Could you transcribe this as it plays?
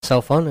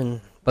myself on in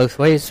both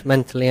ways,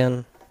 mentally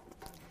and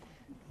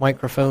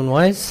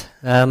microphone-wise.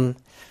 We're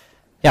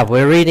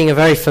reading a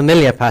very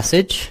familiar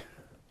passage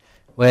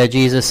where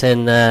Jesus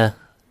in the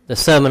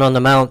Sermon on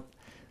the Mount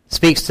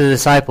speaks to the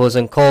disciples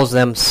and calls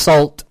them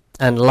salt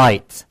and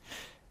light.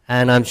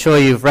 And I'm sure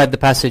you've read the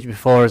passage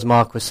before, as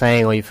Mark was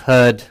saying, or you've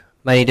heard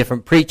many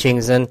different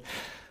preachings, and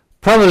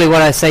probably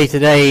what I say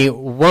today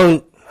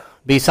won't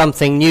be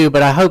something new,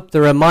 but I hope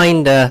the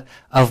reminder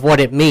of what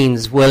it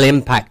means will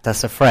impact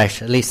us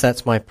afresh. At least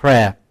that's my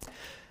prayer.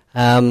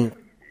 The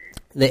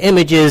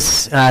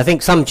images, I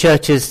think some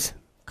churches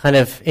kind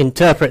of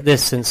interpret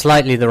this in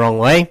slightly the wrong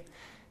way. In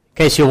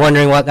case you're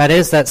wondering what that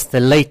is, that's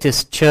the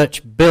latest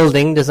church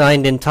building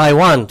designed in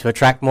Taiwan to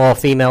attract more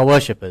female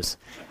worshippers,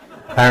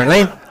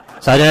 apparently.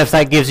 So I don't know if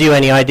that gives you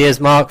any ideas,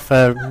 Mark,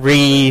 for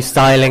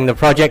restyling the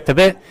project a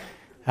bit.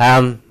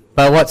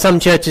 But what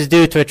some churches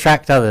do to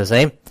attract others,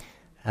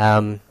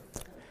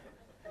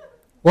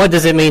 what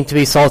does it mean to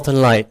be salt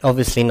and light?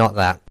 Obviously not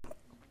that.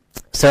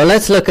 So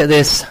let's look at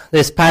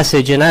this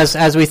passage, and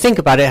as we think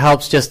about it, it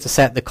helps just to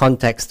set the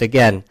context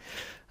again.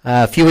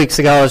 A few weeks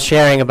ago I was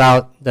sharing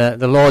about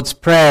the Lord's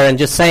Prayer and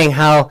just saying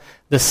how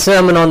the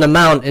Sermon on the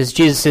Mount is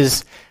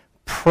Jesus'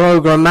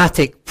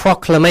 programmatic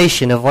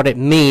proclamation of what it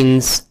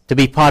means to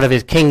be part of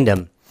his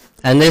kingdom.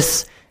 And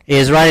this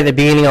is right at the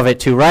beginning of it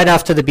too. Right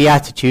after the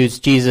Beatitudes,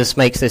 Jesus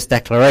makes this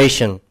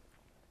declaration.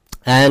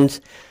 And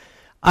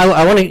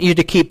I want you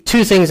to keep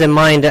two things in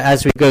mind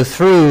as we go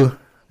through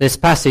this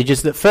passage.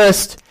 Is that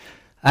first,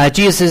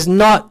 Jesus is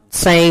not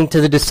saying to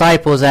the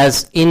disciples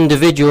as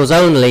individuals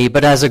only,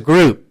 but as a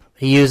group.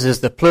 He uses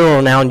the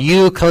plural noun,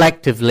 you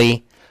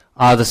collectively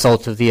are the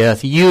salt of the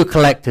earth. You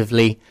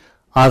collectively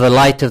are the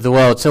light of the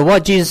world. So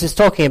what Jesus is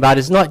talking about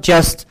is not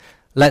just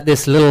let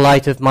this little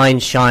light of mine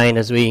shine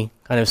as we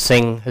kind of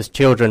sing as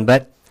children,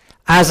 but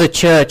as a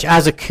church,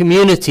 as a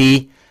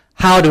community,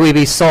 how do we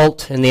be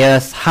salt in the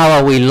earth? How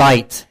are we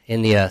light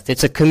in the earth?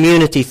 It's a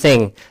community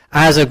thing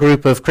as a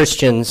group of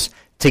Christians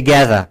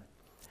together.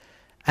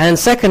 And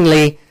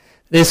secondly,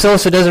 this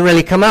also doesn't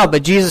really come out,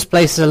 but Jesus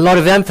places a lot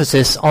of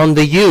emphasis on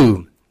the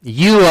you.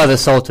 You are the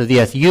salt of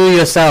the earth, you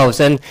yourselves.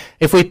 And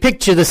if we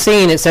picture the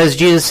scene, it says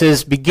Jesus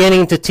is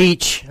beginning to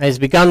teach, has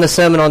begun the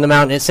Sermon on the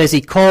Mount. It says he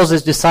calls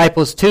his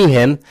disciples to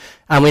him,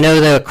 and we know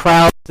there are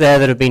crowds there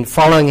that have been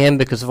following him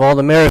because of all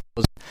the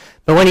miracles.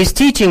 But when he's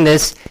teaching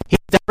this, he's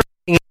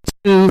directing it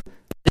to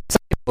the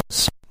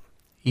disciples.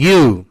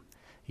 You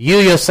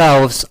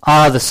yourselves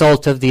are the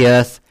salt of the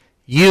earth.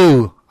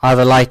 You are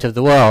the light of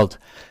the world.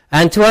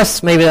 And to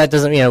us, maybe that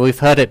doesn't, we've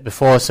heard it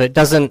before, so it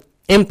doesn't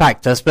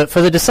impact us. But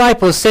for the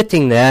disciples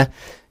sitting there,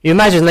 you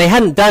imagine they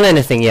hadn't done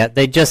anything yet.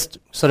 They just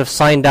sort of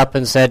signed up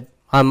and said,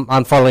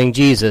 I'm following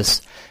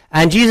Jesus.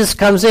 And Jesus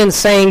comes in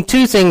saying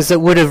two things that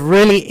would have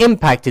really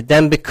impacted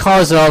them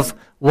because of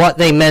what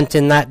they meant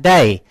in that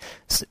day.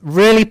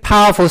 Really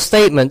powerful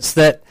statements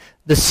that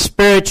the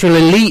spiritual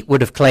elite would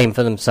have claimed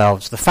for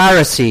themselves. The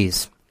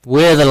Pharisees,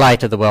 we're the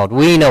light of the world.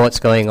 We know what's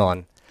going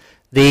on.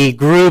 The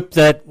group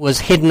that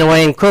was hidden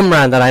away in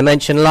Qumran that I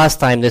mentioned last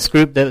time, this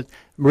group that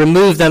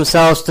removed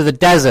themselves to the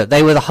desert,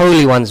 they were the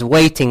holy ones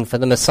waiting for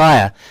the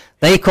Messiah.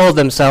 They called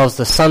themselves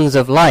the sons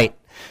of light.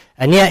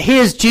 And yet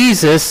here's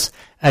Jesus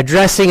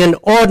addressing an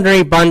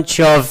ordinary bunch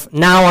of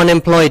now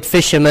unemployed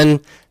fishermen,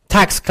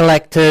 tax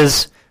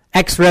collectors,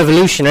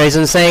 ex-revolutionaries,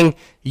 and saying,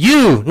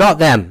 you, not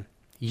them,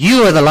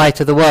 you are the light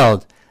of the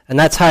world. And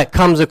that's how it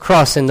comes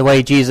across in the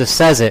way Jesus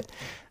says it.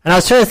 And I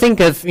was trying to think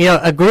of,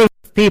 a group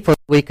of people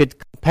we could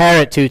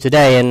compare it to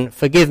today, and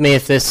forgive me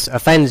if this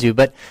offends you,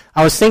 but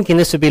I was thinking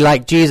this would be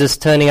like Jesus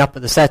turning up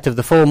at the set of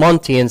the Full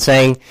Monty and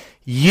saying,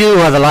 you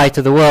are the light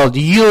of the world,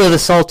 you are the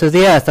salt of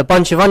the earth, a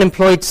bunch of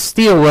unemployed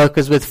steel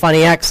workers with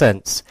funny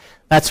accents.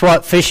 That's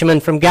what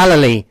fishermen from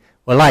Galilee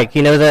were like.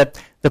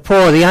 The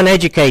poor, the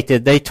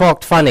uneducated, they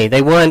talked funny.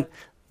 They weren't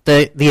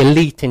the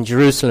elite in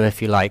Jerusalem,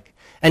 if you like.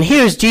 And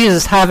here's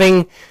Jesus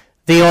having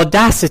the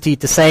audacity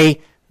to say,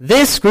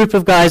 this group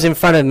of guys in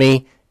front of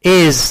me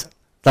is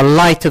the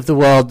light of the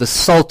world, the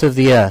salt of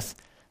the earth.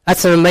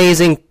 That's an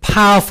amazing,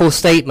 powerful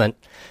statement.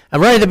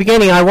 And right at the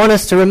beginning, I want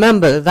us to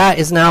remember that that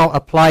is now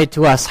applied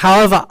to us.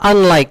 However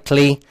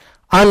unlikely,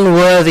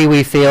 unworthy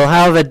we feel,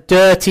 however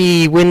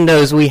dirty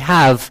windows we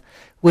have,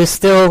 we're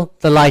still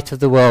the light of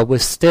the world. We're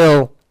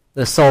still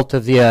the salt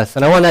of the earth.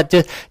 And I want that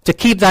to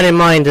keep that in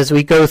mind as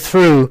we go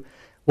through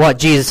what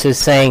Jesus is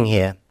saying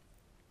here.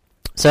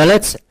 So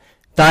let's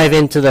dive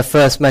into the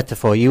first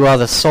metaphor. You are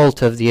the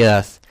salt of the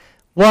earth.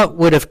 What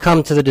would have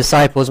come to the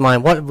disciples'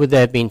 mind? What would they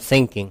have been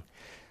thinking?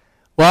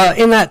 Well,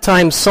 in that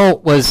time,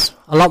 salt was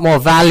a lot more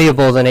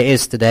valuable than it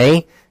is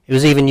today. It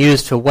was even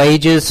used for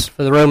wages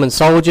for the Roman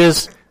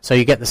soldiers. So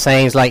you get the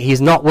sayings like,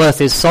 he's not worth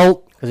his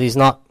salt because he's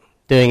not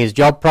doing his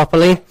job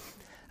properly.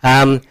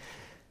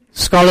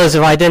 Scholars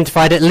have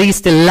identified at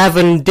least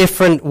 11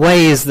 different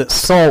ways that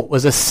salt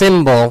was a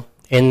symbol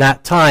in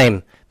that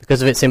time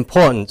because of its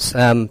importance.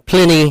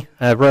 Pliny,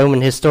 a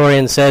Roman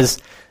historian, says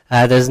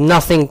there's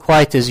nothing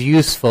quite as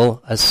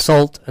useful as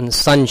salt and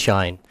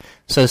sunshine.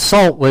 So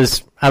salt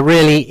was a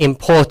really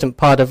important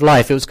part of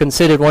life. It was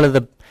considered one of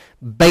the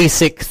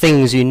basic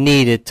things you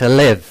needed to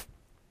live.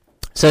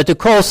 So to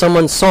call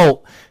someone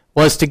salt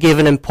was to give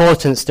an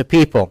importance to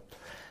people.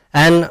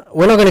 And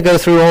we're not going to go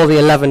through all the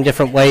 11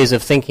 different ways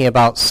of thinking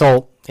about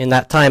salt in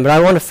that time, but I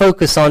want to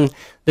focus on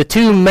the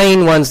two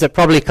main ones that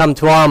probably come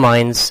to our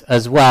minds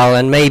as well,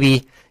 and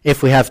maybe,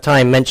 if we have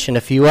time, mention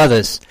a few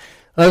others.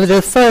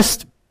 The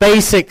first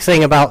basic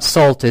thing about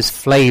salt is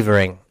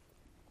flavoring,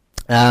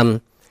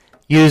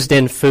 used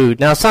in food.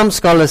 Now, some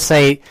scholars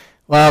say,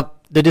 well,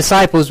 the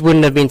disciples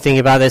wouldn't have been thinking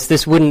about this.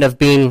 This wouldn't have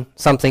been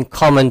something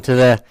common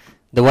to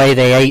the way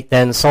they ate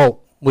then.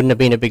 Salt wouldn't have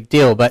been a big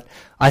deal. But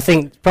I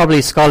think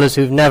probably scholars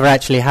who've never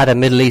actually had a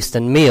Middle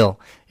Eastern meal,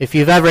 if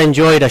you've ever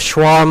enjoyed a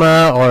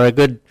shawarma or a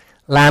good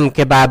lamb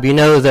kebab, you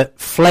know that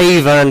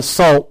flavor and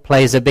salt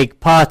plays a big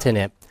part in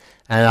it.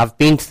 And I've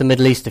been to the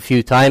Middle East a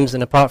few times,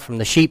 and apart from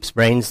the sheep's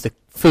brains, the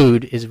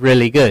food is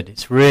really good.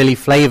 It's really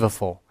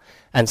flavorful.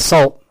 And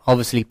salt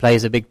obviously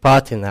plays a big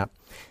part in that.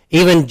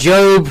 Even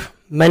Job,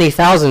 many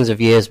thousands of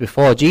years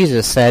before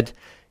Jesus, said,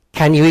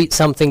 "Can you eat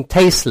something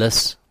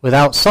tasteless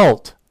without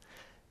salt?"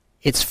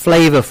 It's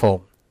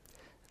flavorful.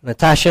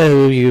 Natasha,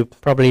 who you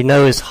probably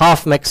know is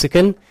half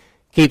Mexican,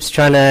 keeps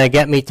trying to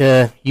get me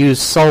to use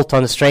salt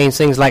on strange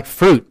things like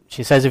fruit.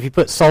 She says if you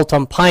put salt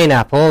on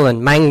pineapple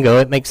and mango,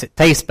 it makes it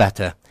taste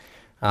better.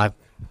 I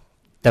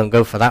don't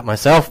go for that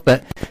myself,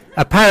 but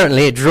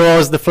apparently it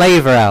draws the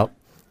flavor out.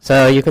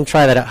 So you can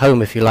try that at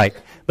home if you like.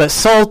 But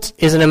salt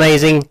is an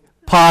amazing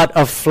part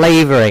of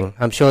flavoring.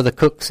 I'm sure the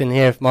cooks in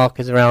here, if Mark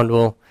is around,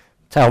 will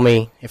tell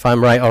me if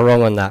I'm right or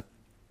wrong on that.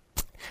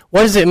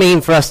 What does it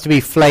mean for us to be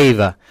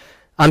flavor?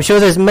 I'm sure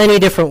there's many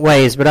different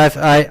ways, but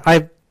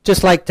I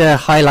just like to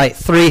highlight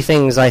three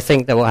things I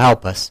think that will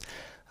help us.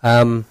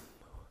 Not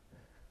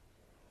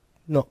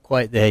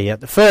quite there yet.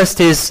 The first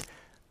is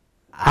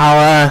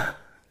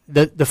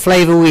the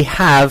flavor we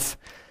have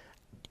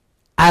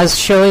as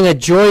showing a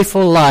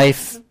joyful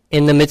life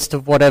in the midst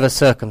of whatever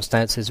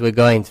circumstances we're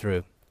going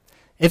through.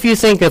 If you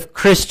think of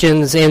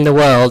Christians in the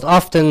world,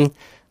 often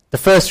the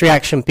first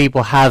reaction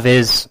people have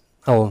is,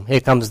 oh,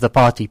 here comes the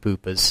party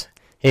poopers.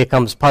 Here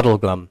comes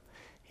Puddleglum.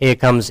 Here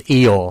comes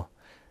Eeyore.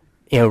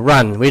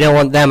 Run. We don't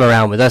want them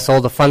around with us.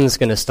 All the fun's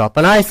going to stop.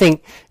 And I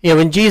think,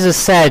 when Jesus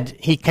said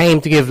he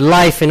came to give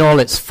life in all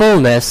its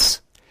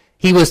fullness,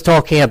 he was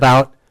talking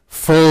about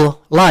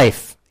full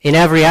life in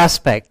every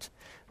aspect.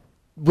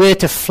 We're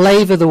to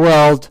flavor the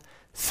world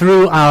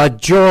through our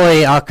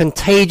joy, our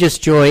contagious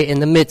joy in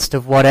the midst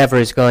of whatever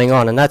is going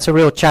on. And that's a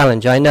real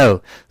challenge, I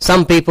know.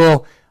 Some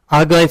people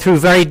are going through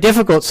very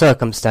difficult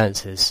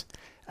circumstances,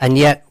 and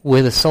yet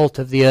we're the salt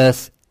of the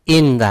earth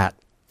in that,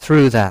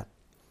 through that.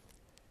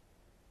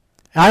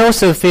 I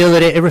also feel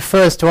that it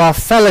refers to our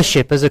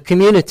fellowship as a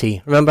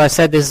community. Remember I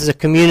said this is a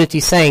community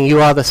saying,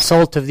 you are the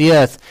salt of the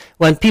earth.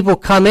 When people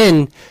come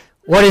in,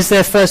 what is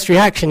their first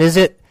reaction? Is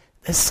it,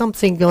 there's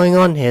something going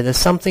on here. There's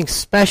something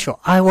special.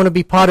 I want to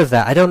be part of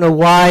that. I don't know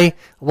why,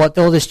 what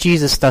all this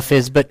Jesus stuff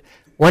is, but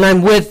when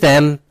I'm with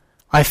them,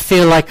 I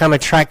feel like I'm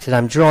attracted.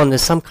 I'm drawn.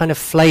 There's some kind of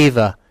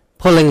flavor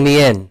pulling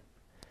me in.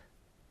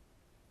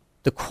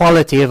 The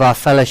quality of our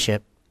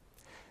fellowship.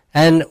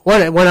 And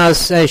when I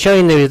was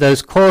showing you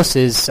those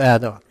courses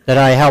that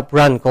I help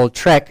run called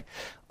Trek,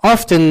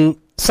 often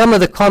some of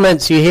the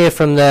comments you hear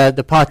from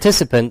the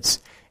participants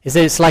is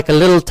that it's like a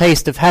little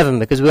taste of heaven,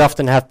 because we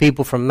often have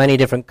people from many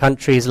different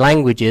countries,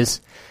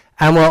 languages,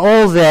 and we're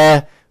all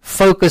there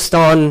focused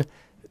on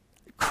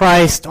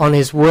Christ, on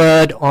his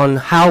word, on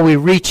how we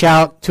reach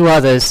out to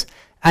others,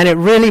 and it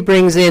really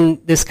brings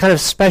in this kind of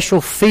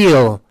special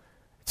feel.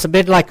 It's a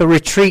bit like a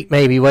retreat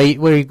maybe where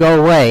you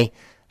go away.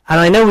 And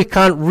I know we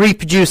can't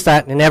reproduce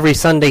that in every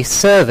Sunday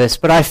service,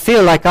 but I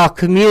feel like our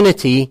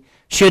community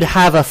should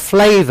have a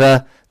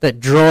flavor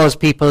that draws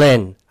people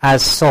in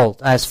as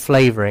salt, as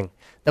flavoring.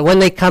 That when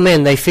they come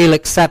in, they feel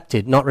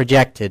accepted, not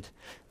rejected.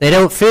 They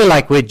don't feel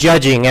like we're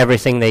judging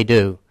everything they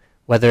do,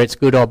 whether it's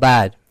good or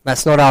bad.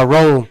 That's not our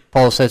role,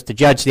 Paul says, to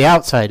judge the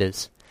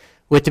outsiders.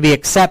 We're to be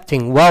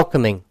accepting,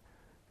 welcoming.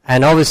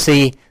 And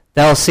obviously,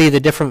 they'll see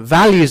the different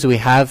values we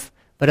have,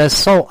 but as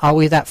salt, are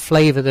we that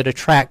flavor that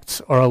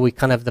attracts, or are we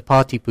kind of the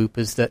party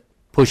poopers that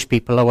push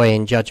people away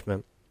in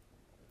judgment?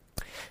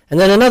 And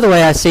then another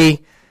way I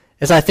see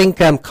is I think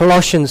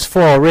Colossians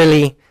 4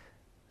 really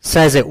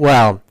says it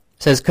well.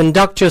 It says,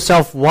 conduct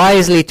yourself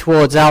wisely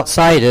towards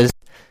outsiders,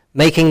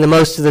 making the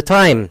most of the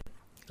time.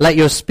 Let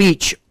your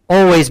speech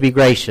always be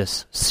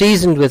gracious,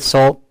 seasoned with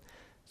salt,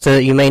 so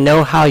that you may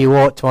know how you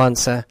ought to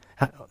answer,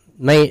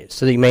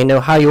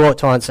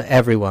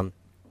 everyone.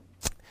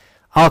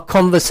 Our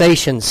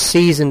conversations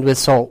seasoned with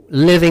salt,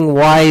 living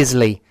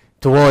wisely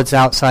towards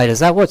outsiders.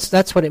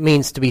 That's what it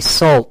means to be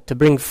salt, to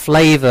bring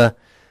flavor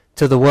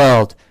to the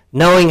world.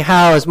 Knowing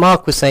how, as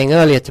Mark was saying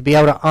earlier, to be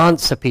able to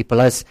answer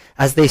people as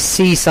they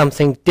see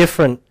something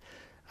different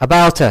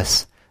about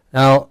us.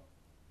 Now,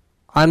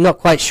 I'm not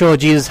quite sure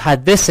Jesus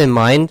had this in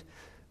mind.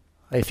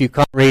 If you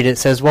can't read it, it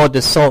says, what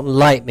does salt and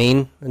light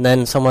mean? And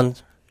then someone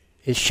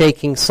is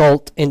shaking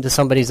salt into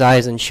somebody's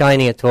eyes and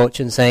shining a torch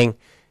and saying,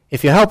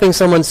 if you're helping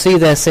someone see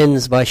their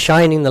sins by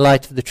shining the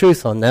light of the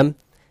truth on them,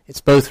 It's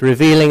both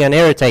revealing and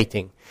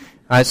irritating.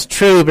 It's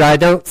true, but I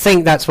don't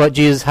think that's what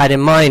Jesus had in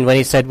mind when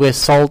he said we're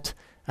salt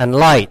and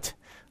light.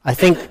 I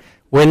think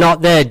we're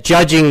not there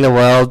judging the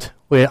world.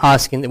 We're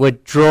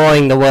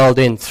drawing the world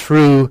in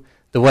through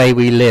the way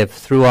we live,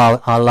 through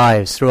our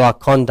lives, through our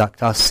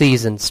conduct, our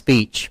seasoned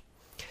speech.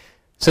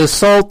 So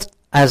salt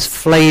as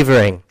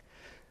flavoring.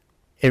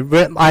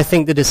 I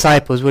think the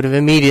disciples would have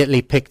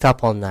immediately picked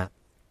up on that.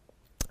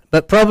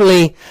 But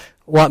probably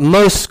what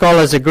most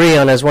scholars agree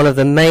on as one of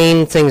the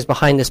main things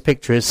behind this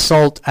picture is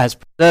salt as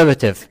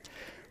preservative.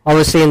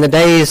 Obviously, in the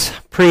days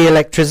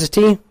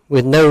pre-electricity,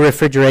 with no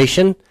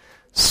refrigeration,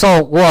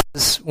 salt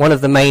was one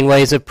of the main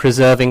ways of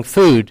preserving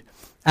food.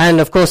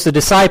 And, of course, the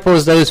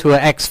disciples, those who were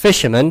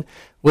ex-fishermen,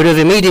 would have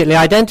immediately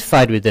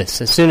identified with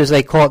this. As soon as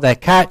they caught their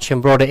catch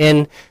and brought it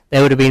in,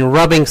 they would have been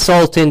rubbing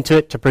salt into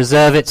it to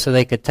preserve it so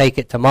they could take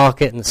it to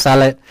market and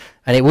sell it,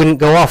 and it wouldn't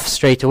go off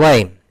straight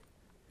away.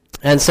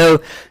 And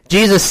so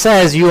Jesus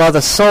says you are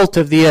the salt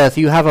of the earth.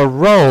 You have a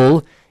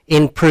role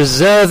in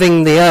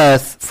preserving the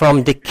earth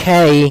from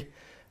decay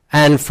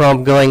and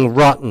from going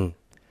rotten.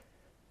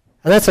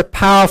 And that's a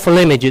powerful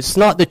image. It's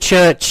not the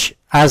church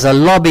as a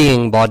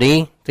lobbying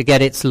body to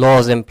get its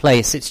laws in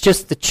place. It's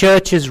just the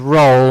church's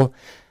role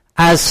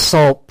as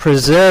salt,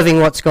 preserving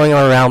what's going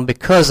on around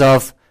because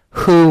of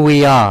who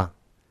we are.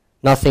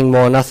 Nothing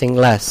more, nothing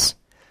less.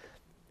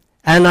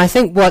 And I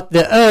think what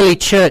the early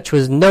church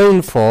was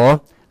known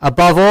for,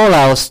 above all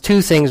else,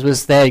 two things,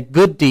 was their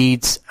good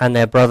deeds and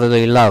their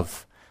brotherly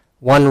love.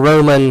 One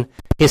Roman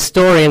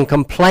historian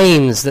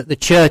complains that the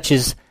church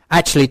is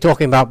actually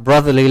talking about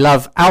brotherly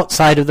love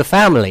outside of the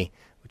family,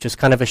 which is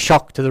kind of a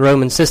shock to the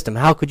Roman system.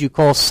 How could you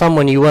call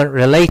someone you weren't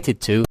related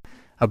to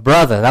a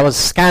brother? That was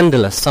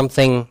scandalous,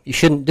 something you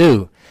shouldn't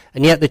do.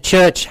 And yet the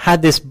church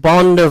had this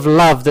bond of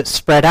love that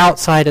spread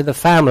outside of the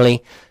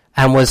family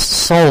and was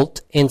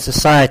salt in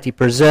society,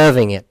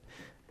 preserving it,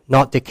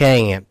 not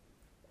decaying it.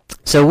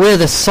 So we're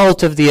the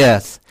salt of the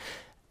earth.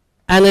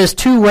 And there's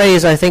two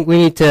ways I think we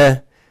need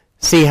to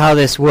see how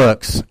this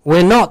works.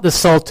 We're not the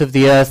salt of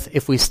the earth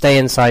if we stay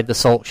inside the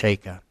salt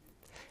shaker.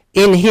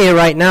 In here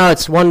right now,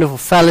 it's wonderful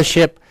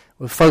fellowship.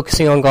 We're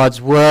focusing on God's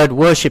word,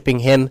 worshiping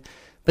him.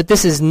 But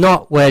this is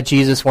not where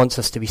Jesus wants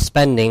us to be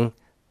spending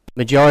the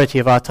majority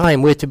of our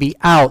time. We're to be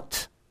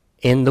out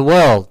in the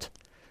world.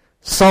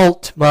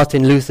 Salt,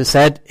 Martin Luther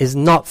said, is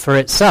not for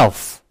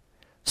itself.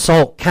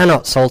 Salt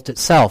cannot salt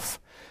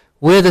itself.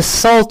 We're the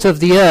salt of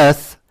the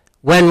earth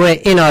when we're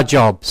in our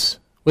jobs.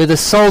 We're the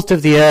salt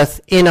of the earth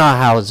in our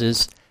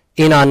houses,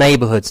 in our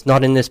neighborhoods,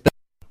 not in this building.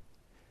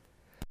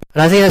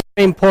 And I think it's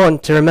very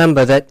important to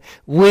remember that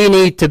we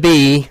need to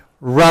be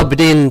rubbed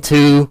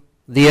into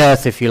the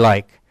earth, if you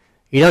like.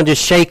 You don't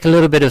just shake a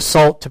little bit of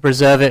salt to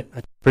preserve it,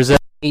 to preserve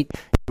meat,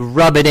 you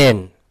rub it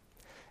in.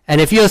 And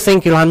if you're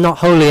thinking, I'm not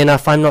holy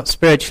enough, I'm not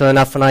spiritual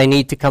enough, and I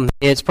need to come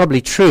here, it's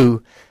probably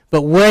true.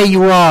 But where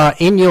you are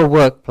in your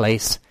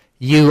workplace,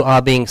 you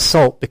are being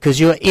salt because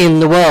you're in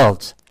the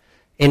world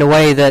in a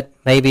way that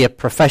maybe a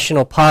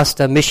professional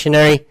pastor,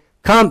 missionary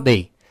can't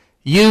be.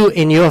 You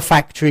in your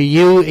factory,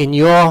 you in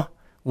your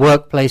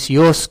workplace,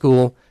 your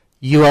school,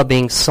 you are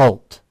being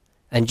salt.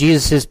 And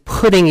Jesus is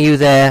putting you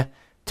there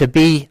to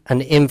be an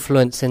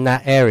influence in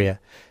that area.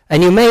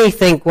 And you may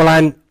think, well,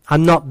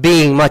 I'm not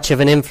being much of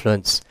an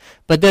influence.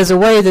 But there's a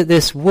way that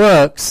this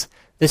works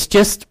that's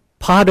just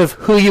part of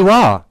who you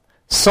are.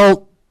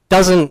 Salt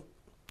doesn't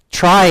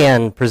try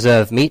and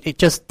preserve meat, it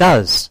just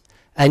does.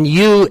 And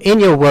you, in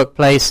your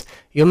workplace,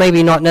 you're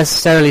maybe not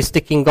necessarily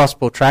sticking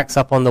gospel tracts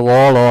up on the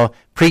wall or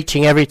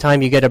preaching every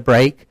time you get a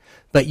break,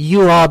 but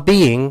you are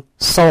being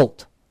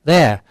salt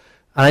there.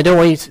 And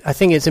I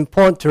think it's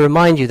important to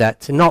remind you that,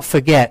 to not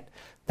forget,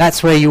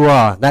 that's where you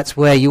are. That's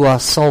where you are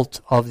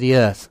salt of the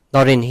earth,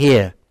 not in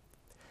here.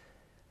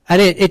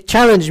 And it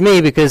challenged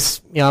me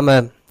because I'm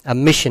a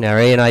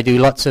missionary and I do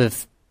lots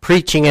of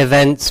preaching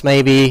events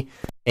maybe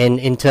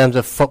in terms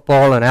of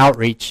football and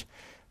outreach.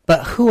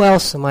 But who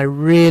else am I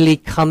really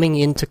coming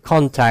into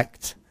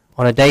contact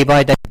on a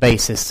day-by-day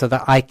basis so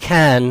that I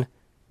can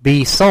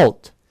be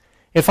salt?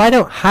 If I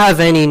don't have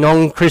any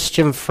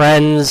non-Christian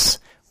friends,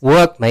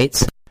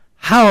 workmates,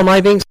 how am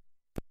I being salt?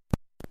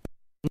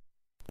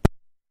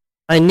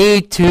 I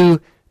need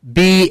to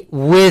be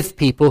with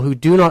people who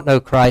do not know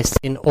Christ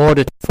in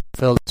order to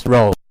fulfill this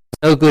role.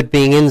 It's no good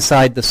being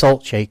inside the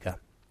salt shaker.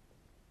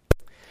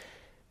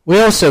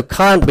 We also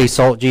can't be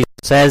salt, Jesus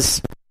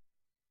says,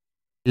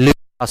 lose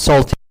our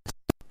saltiness.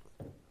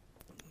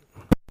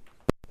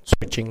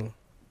 Switching.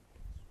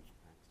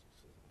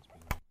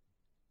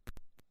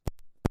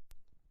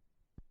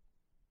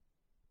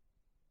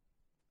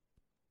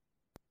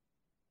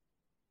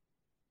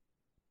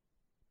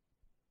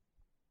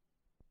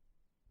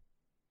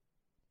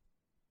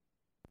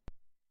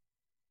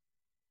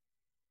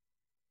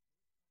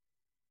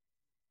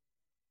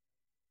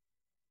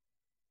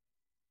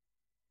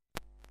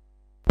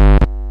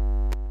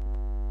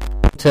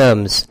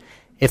 Terms.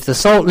 If the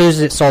salt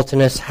loses its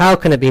saltiness, how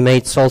can it be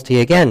made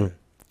salty again?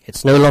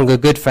 It's no longer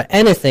good for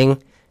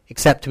anything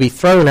except to be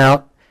thrown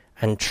out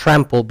and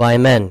trampled by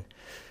men.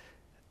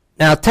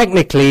 Now,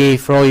 technically,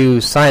 for all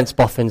you science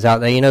boffins out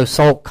there,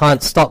 salt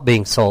can't stop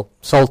being salt.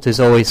 Salt is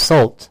always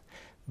salt.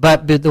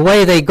 But the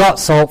way they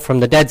got salt from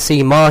the Dead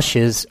Sea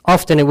marshes,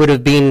 often it would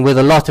have been with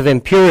a lot of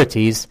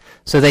impurities,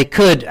 so they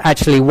could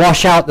actually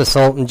wash out the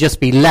salt and just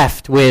be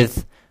left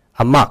with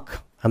a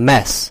muck, a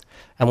mess.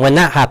 And when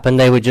that happened,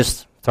 they would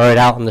just throw it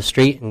out on the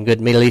street in good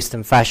Middle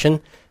Eastern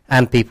fashion,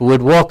 and people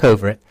would walk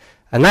over it.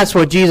 And that's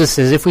what Jesus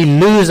says. If we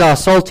lose our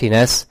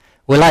saltiness,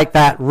 we're like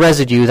that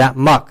residue, that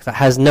muck that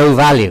has no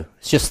value.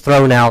 It's just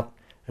thrown out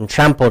and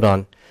trampled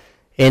on.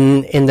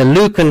 In the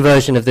Lucan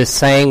version of this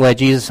saying, where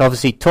Jesus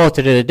obviously taught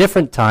it at a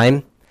different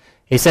time,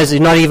 he says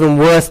it's not even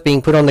worth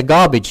being put on the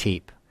garbage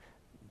heap.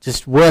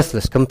 Just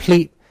worthless,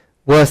 complete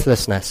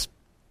worthlessness.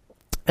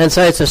 And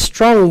so it's a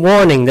strong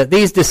warning that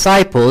these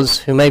disciples,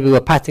 who maybe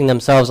were patting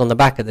themselves on the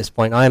back at this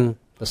point, I'm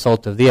the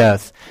salt of the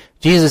earth,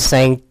 Jesus is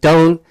saying,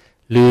 don't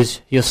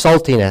lose your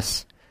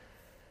saltiness.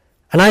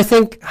 And I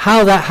think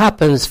how that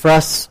happens for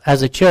us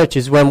as a church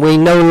is when we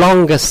no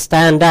longer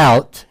stand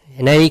out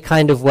in any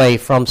kind of way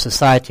from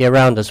society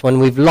around us, when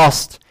we've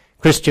lost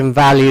Christian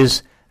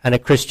values and a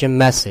Christian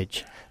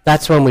message.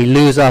 That's when we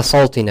lose our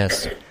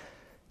saltiness.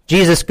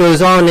 Jesus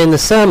goes on in the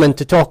sermon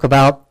to talk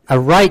about a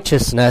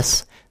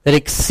righteousness that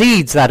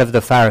exceeds that of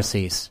the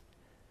Pharisees.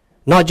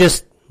 Not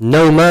just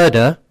no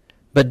murder,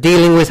 but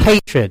dealing with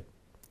hatred.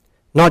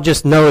 Not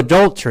just no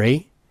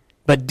adultery,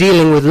 but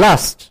dealing with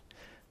lust.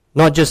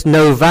 Not just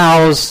no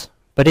vows,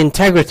 but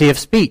integrity of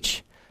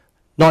speech.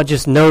 Not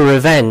just no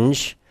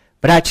revenge,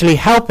 but actually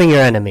helping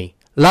your enemy,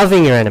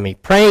 loving your enemy,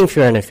 praying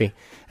for your enemy.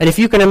 And if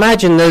you can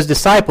imagine those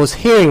disciples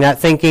hearing that,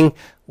 thinking,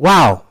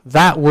 wow,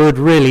 that would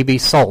really be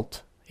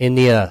salt in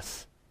the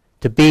earth.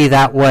 To be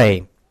that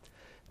way.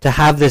 To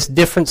have this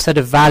different set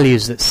of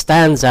values that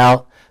stands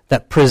out,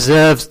 that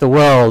preserves the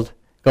world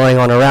going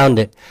on around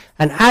it.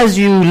 And as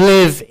you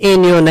live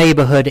in your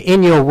neighborhood,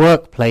 in your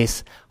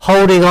workplace,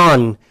 holding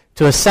on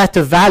to a set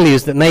of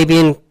values that may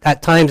be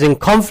at times in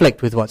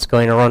conflict with what's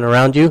going on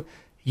around you,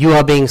 you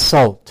are being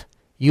salt.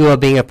 You are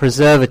being a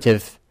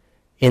preservative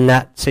in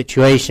that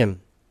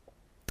situation.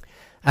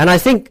 And I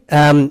think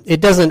it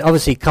doesn't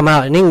obviously come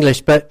out in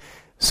English, but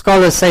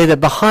scholars say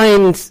that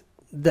behind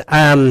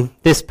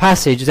this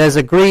passage there's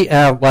an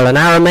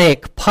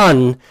Aramaic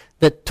pun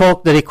that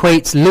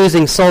equates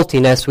losing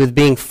saltiness with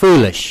being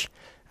foolish.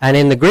 And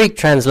in the Greek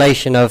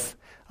translation of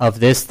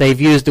this,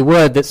 they've used a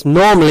word that's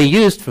normally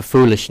used for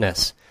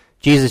foolishness.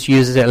 Jesus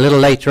uses it a little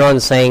later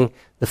on, saying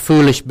the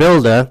foolish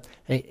builder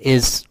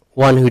is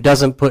one who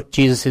doesn't put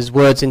Jesus'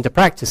 words into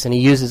practice, and he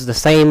uses the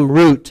same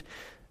root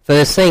for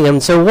this thing.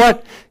 And so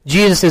what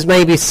Jesus is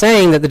maybe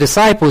saying that the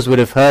disciples would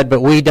have heard,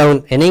 but we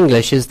don't in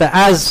English, is that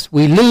as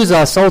we lose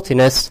our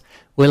saltiness,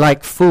 we're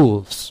like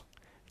fools.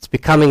 It's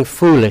becoming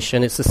foolish,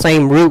 and it's the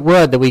same root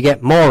word that we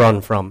get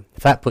moron from,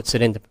 if that puts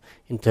it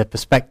into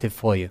perspective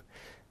for you.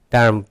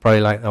 Darren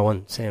probably like that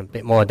one, saying a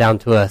bit more down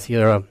to earth.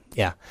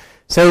 Yeah.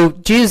 So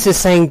Jesus is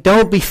saying,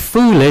 don't be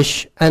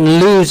foolish and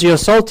lose your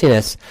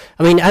saltiness.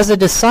 I mean, as a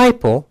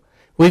disciple,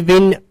 we've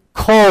been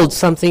called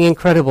something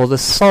incredible, the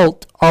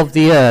salt of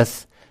the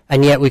earth,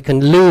 and yet we can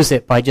lose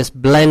it by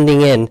just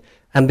blending in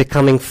and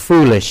becoming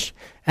foolish.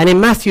 And in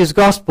Matthew's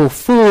gospel,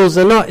 fools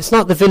it's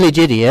not the village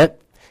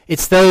idiot,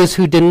 it's those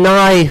who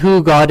deny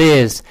who God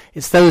is.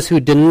 It's those who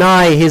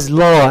deny his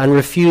law and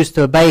refuse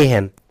to obey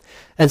him.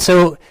 And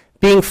so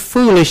being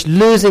foolish,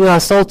 losing our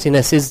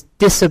saltiness, is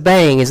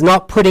disobeying, is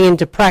not putting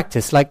into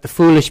practice, like the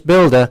foolish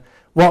builder,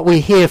 what we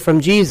hear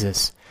from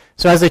Jesus.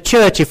 So as a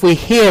church, if we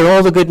hear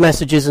all the good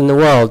messages in the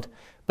world,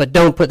 but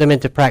don't put them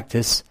into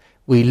practice,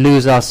 we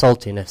lose our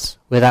saltiness.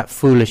 We're that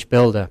foolish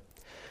builder.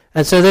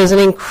 And so there's an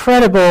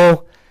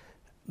incredible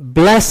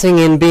blessing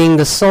in being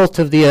the salt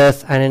of the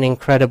earth, and an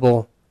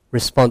incredible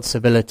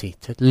responsibility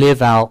to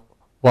live out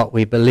what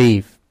we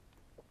believe.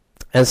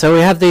 And so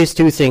we have these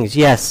two things.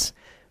 Yes,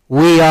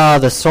 we are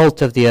the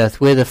salt of the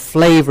earth. We're the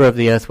flavor of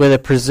the earth. We're the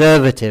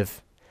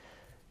preservative.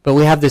 But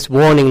we have this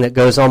warning that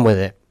goes on with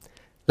it.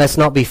 Let's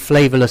not be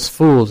flavorless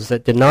fools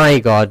that deny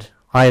God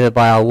either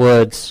by our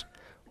words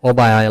or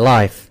by our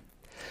life.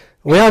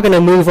 We are going to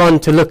move on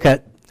to look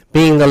at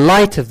being the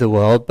light of the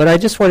world, but I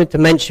just wanted to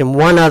mention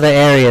one other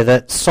area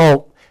that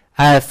salt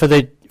for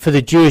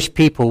the Jewish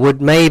people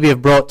would maybe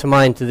have brought to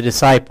mind to the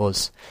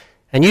disciples.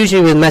 And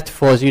usually with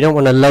metaphors you don't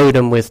want to load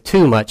them with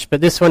too much,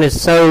 but this one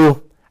is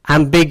so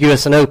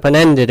ambiguous and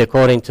open-ended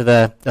according to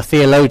the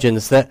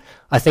theologians that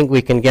I think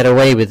we can get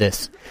away with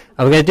this.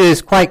 And we're going to do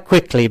this quite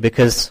quickly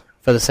because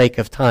for the sake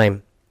of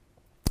time.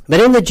 But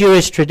in the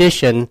Jewish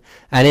tradition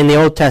and in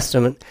the Old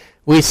Testament,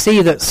 we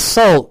see that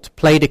salt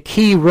played a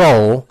key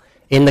role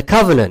in the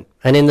covenant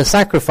and in the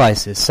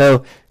sacrifices.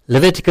 So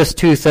Leviticus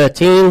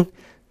 2:13,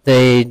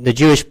 the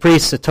Jewish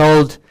priests are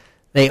told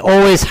they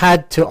always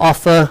had to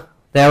offer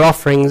their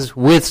offerings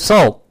with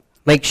salt.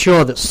 Make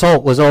sure that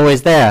salt was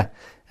always there.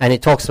 And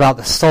it talks about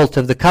the salt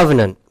of the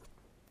covenant.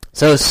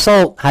 So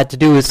salt had to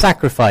do with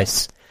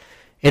sacrifice.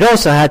 It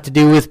also had to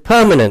do with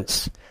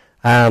permanence.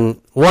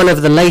 One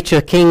of the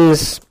later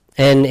kings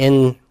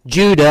in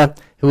Judah,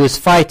 who was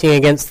fighting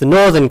against the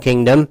northern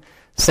kingdom,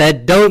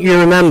 said, don't you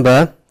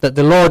remember that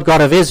the Lord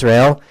God of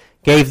Israel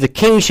gave the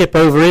kingship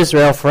over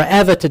Israel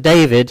forever to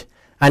David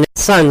and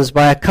his sons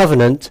by a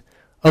covenant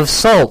of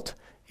salt.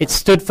 It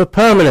stood for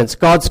permanence.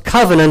 God's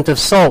covenant of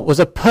salt was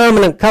a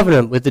permanent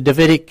covenant with the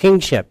Davidic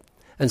kingship.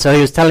 And so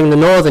he was telling the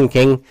northern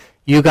king,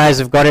 you guys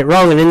have got it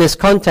wrong. And in this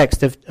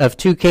context of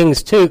 2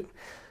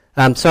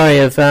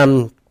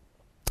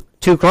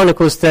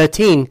 Chronicles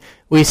 13,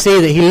 we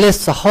see that he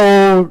lists a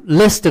whole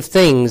list of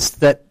things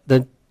that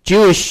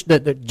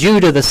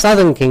Judah, the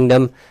southern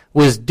kingdom,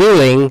 was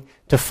doing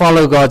to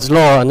follow God's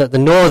law, and that the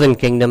northern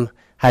kingdom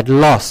had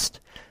lost.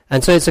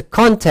 And so it's a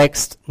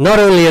context not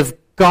only of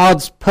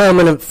God's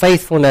permanent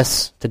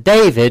faithfulness to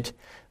David,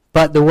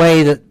 but the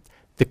way that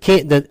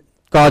that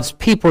God's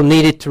people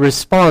needed to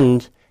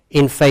respond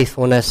in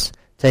faithfulness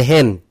to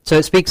him. So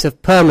it speaks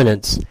of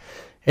permanence.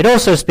 It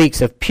also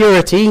speaks of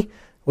purity.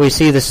 We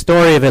see the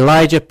story of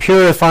Elijah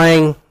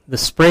purifying the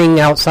spring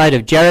outside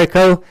of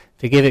Jericho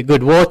to give it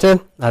good water.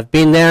 I've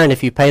been there, and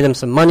if you pay them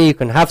some money, you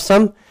can have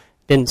some.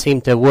 Didn't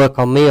seem to work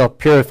on me or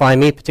purify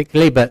me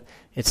particularly, but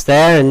it's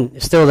there, and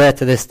it's still there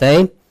to this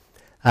day.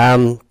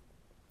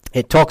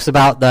 It talks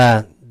about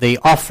the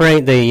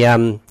offering,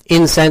 the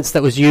incense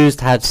that was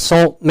used had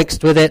salt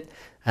mixed with it.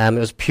 It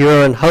was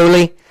pure and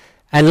holy.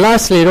 And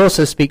lastly, it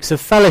also speaks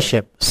of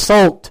fellowship.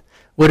 Salt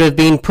would have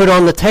been put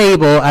on the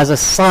table as a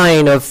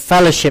sign of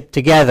fellowship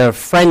together, of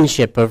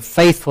friendship, of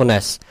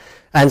faithfulness.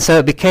 And so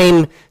it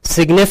became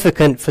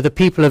significant for the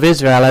people of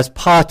Israel as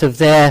part of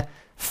their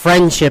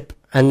friendship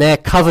and their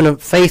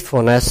covenant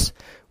faithfulness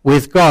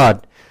with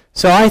God.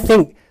 So I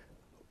think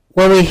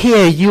when we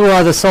hear, you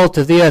are the salt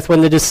of the earth,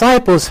 when the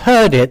disciples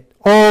heard it,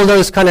 all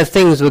those kind of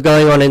things were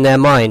going on in their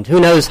mind. Who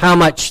knows how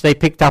much they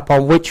picked up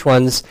on which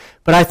ones,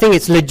 but I think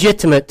it's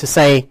legitimate to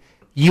say,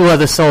 you are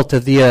the salt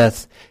of the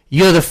earth.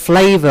 You're the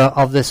flavor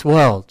of this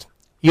world.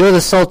 You're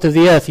the salt of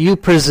the earth. You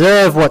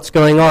preserve what's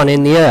going on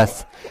in the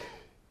earth.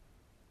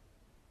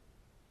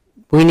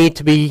 We need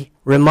to be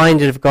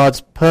reminded of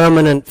God's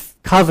permanent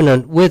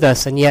covenant with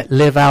us and yet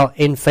live out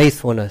in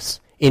faithfulness,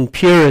 in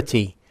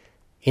purity,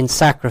 in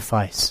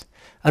sacrifice.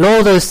 And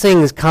all those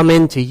things come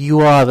into you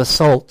are the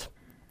salt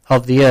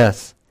of the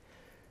earth.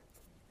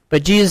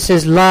 But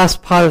Jesus'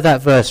 last part of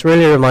that verse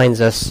really reminds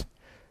us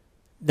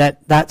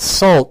that that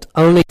salt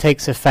only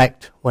takes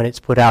effect when it's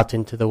put out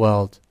into the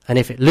world. And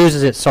if it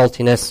loses its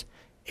saltiness,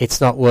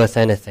 it's not worth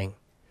anything.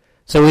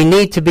 So we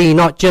need to be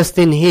not just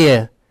in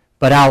here,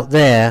 but out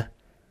there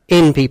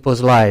in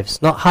people's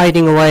lives. Not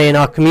hiding away in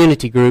our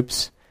community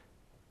groups,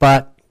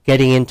 but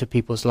getting into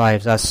people's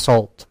lives as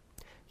salt.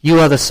 You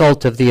are the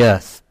salt of the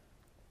earth.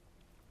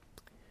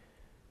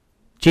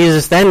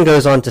 Jesus then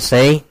goes on to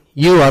say,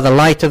 you are the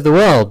light of the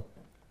world.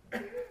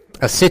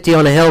 A city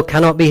on a hill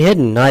cannot be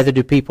hidden, neither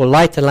do people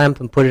light a lamp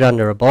and put it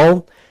under a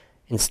bowl.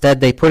 Instead,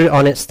 they put it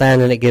on its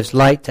stand, and it gives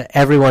light to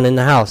everyone in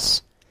the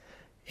house.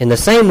 In the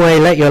same way,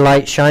 let your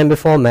light shine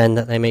before men,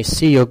 that they may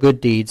see your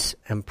good deeds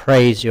and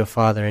praise your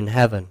Father in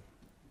heaven.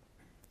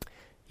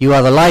 You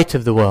are the light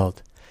of the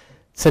world.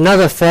 It's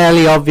another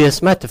fairly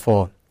obvious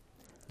metaphor.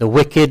 The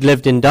wicked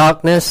lived in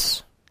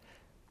darkness.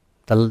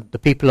 The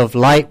people of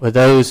light were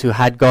those who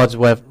had God's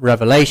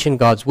revelation,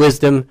 God's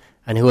wisdom,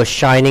 and who were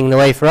shining the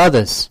way for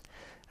others.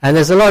 And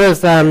there's a lot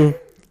of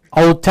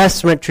Old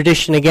Testament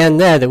tradition again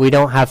there that we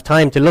don't have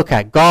time to look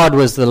at. God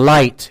was the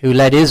light who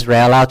led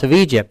Israel out of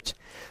Egypt.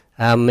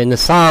 In the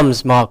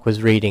Psalms Mark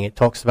was reading, it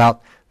talks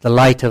about the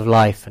light of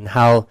life and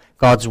how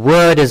God's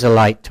word is a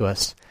light to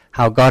us,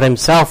 how God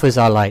himself is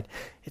our light.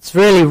 It's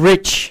really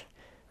rich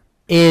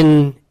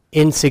in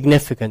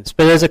significance.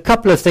 But there's a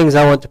couple of things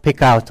I want to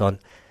pick out on.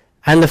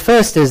 And the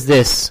first is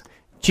this.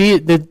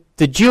 The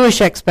Jewish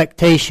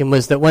expectation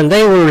was that when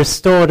they were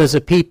restored as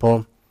a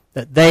people,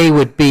 that they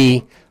would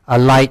be a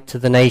light to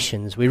the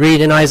nations. We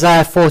read in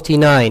Isaiah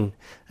 49,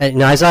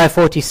 in Isaiah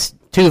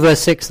 42 verse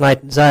 6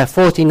 and Isaiah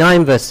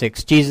 49 verse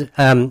 6,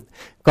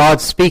 God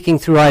speaking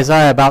through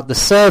Isaiah about the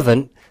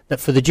servant that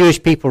for the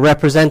Jewish people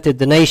represented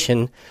the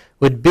nation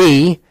would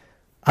be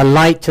a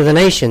light to the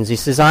nations. He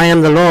says, I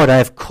am the Lord, I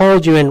have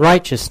called you in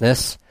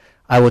righteousness,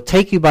 I will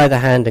take you by the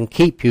hand and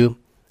keep you,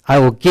 I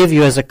will give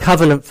you as a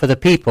covenant for the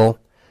people,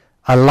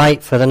 a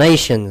light for the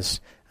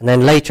nations. And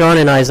then later on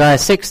in Isaiah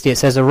 60 it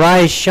says,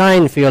 arise,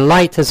 shine, for your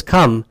light has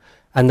come,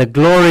 and the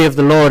glory of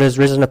the Lord has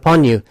risen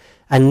upon you.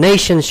 And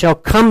nations shall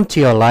come to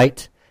your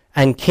light,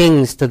 and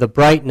kings to the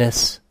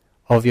brightness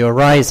of your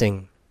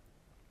rising.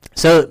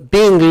 So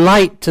being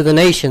light to the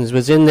nations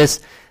was in this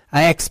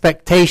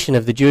expectation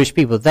of the Jewish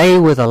people. They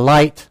were the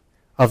light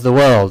of the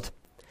world.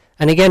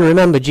 And again,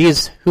 remember,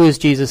 who is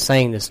Jesus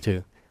saying this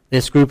to?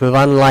 This group of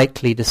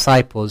unlikely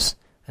disciples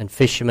and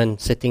fishermen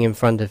sitting in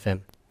front of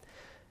him.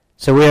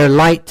 So we are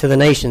light to the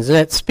nations. And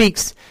it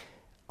speaks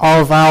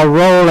of our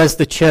role as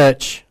the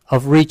church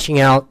of reaching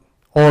out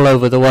all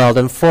over the world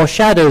and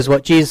foreshadows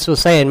what Jesus will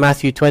say in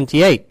Matthew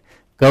 28.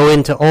 Go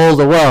into all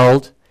the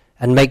world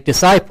and make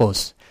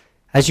disciples.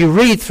 As you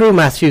read through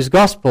Matthew's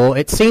gospel,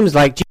 it seems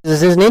like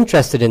Jesus isn't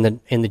interested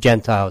in the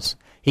Gentiles.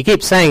 He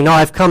keeps saying, no,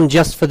 I've come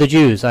just for the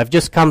Jews. I've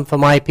just come for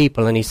my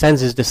people. And he sends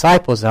his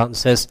disciples out and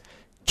says,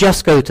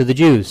 just go to the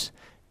Jews.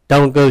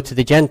 don't go to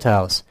the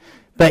Gentiles.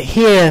 But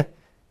here,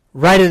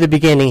 right at the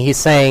beginning, he's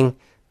saying,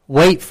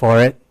 wait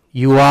for it.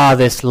 You are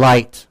this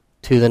light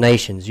to the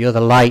nations. You're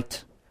the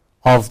light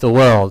of the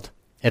world.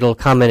 It'll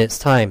come in its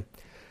time.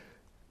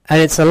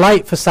 And it's a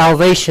light for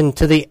salvation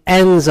to the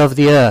ends of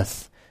the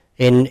earth.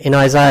 In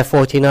Isaiah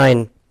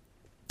 49,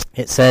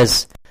 it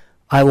says,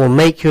 I will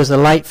make you as a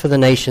light for the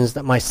nations,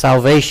 that my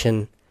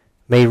salvation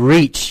may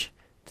reach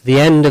to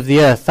the end of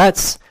the earth.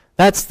 That's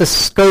the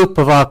scope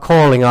of our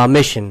calling, our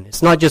mission.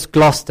 It's not just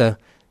Gloucester,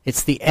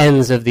 it's the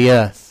ends of the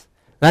earth.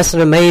 That's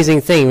an amazing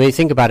thing when you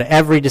think about it.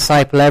 Every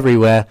disciple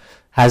everywhere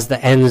has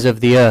the ends of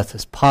the earth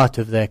as part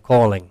of their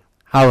calling,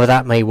 however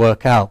that may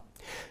work out.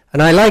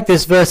 And I like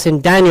this verse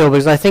in Daniel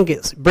because I think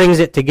it brings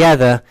it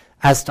together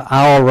as to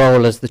our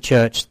role as the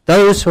church.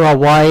 Those who are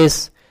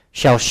wise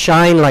shall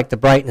shine like the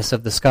brightness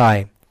of the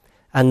sky,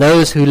 and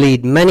those who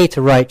lead many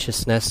to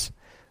righteousness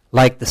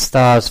like the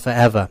stars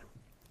forever.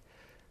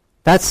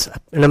 That's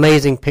an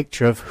amazing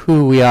picture of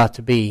who we are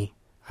to be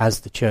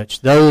as the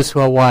church. Those who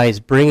are wise,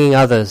 bringing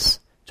others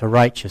to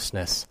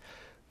righteousness.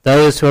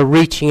 Those who are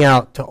reaching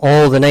out to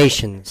all the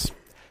nations.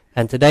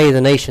 And today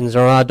the nations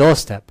are on our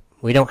doorstep.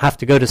 We don't have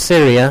to go to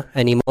Syria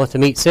anymore to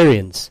meet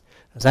Syrians,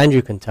 as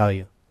Andrew can tell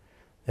you.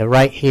 They're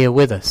right here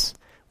with us.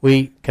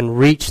 We can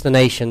reach the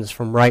nations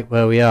from right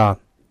where we are.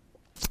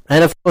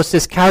 And of course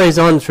this carries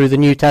on through the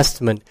New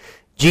Testament.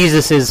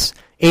 Jesus is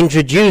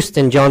introduced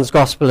in John's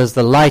Gospel as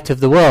the light of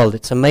the world.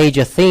 It's a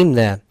major theme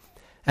there.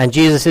 And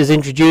Jesus is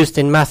introduced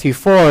in Matthew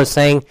 4 as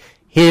saying,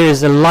 here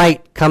is a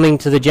light coming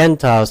to the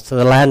Gentiles, to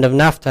the land of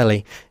Naphtali.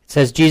 It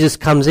says Jesus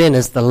comes in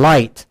as the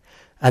light.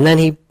 And then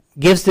he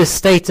gives this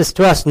status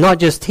to us, not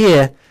just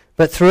here,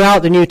 but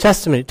throughout the New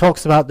Testament. It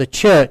talks about the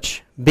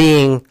church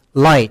being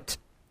light.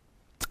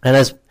 And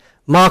as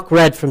Mark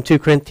read from 2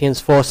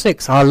 Corinthians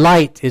 4:6, our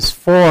light is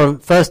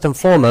first and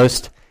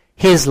foremost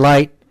his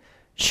light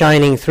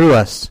shining through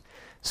us.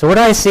 So what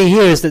I see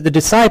here is that the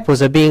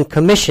disciples are being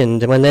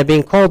commissioned, when they're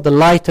being called the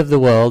light of the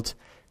world,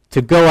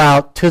 to go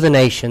out to the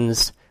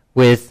nations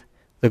with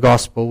the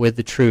gospel, with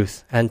the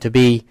truth, and to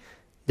be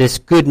this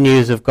good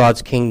news of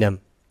God's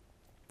kingdom.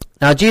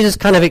 Now Jesus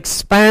kind of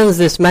expands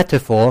this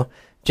metaphor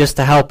just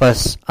to help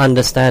us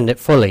understand it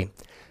fully.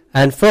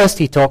 And first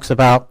he talks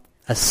about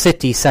a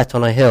city set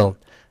on a hill.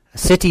 A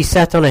city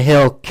set on a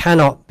hill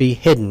cannot be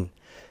hidden.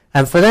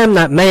 And for them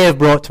that may have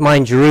brought to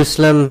mind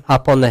Jerusalem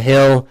up on the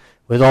hill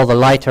with all the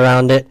light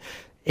around it.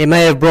 It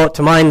may have brought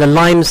to mind the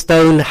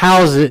limestone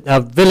houses,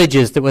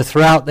 villages that were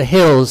throughout the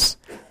hills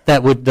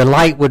that the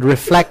light would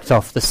reflect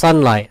off the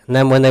sunlight. And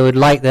then when they would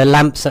light their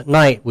lamps at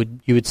night,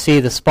 you would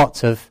see the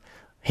spots of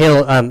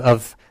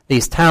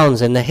these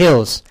towns in the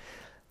hills.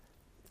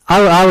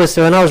 When I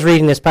was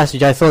reading this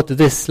passage, I thought of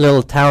this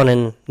little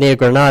town near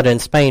Granada in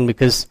Spain,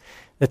 because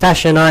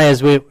Natasha and I,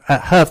 as we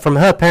from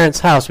her parents'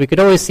 house, we could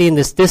always see in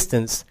this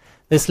distance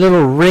this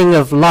little ring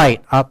of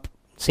light up,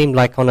 seemed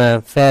like on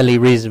a fairly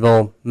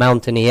reasonable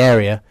mountainy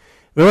area.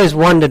 We always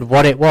wondered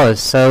what it was.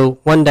 So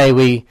one day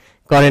we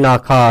got in our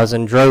cars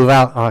and drove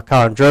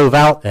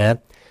out there,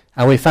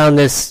 and we found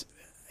this.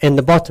 In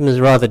the bottom is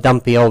a rather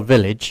dumpy old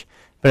village,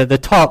 but at the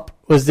top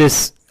was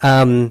this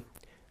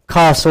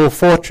castle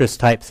fortress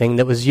type thing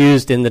that was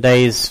used in the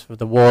days of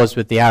the wars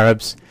with the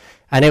Arabs,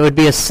 and it would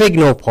be a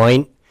signal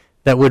point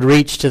that would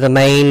reach to the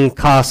main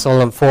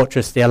castle and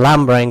fortress, the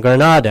Alhambra in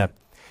Granada.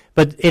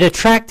 But it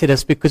attracted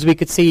us because we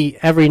could see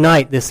every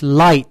night this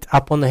light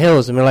up on the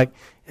hills, and we're like,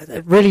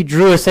 it really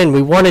drew us in.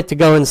 We wanted to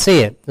go and see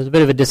it. There was a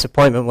bit of a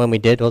disappointment when we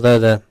did, although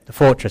the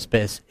fortress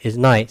bit is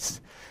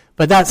nice.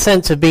 But that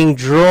sense of being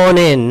drawn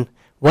in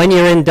when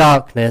you're in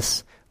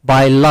darkness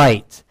by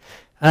light.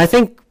 And I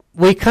think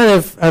we kind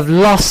of have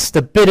lost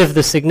a bit of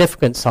the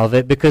significance of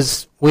it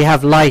because we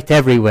have light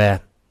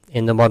everywhere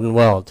in the modern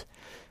world.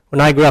 When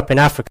I grew up in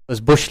Africa, it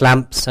was bush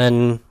lamps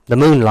and the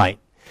moonlight.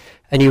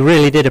 And you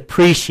really did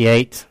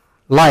appreciate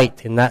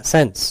light in that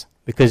sense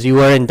because you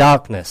were in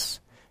darkness.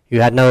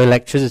 You had no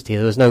electricity.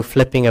 There was no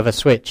flipping of a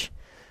switch.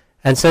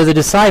 And so the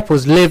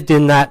disciples lived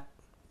in that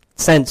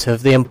sense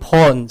of the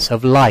importance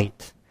of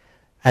light.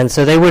 And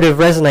so they would have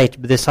resonated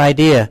with this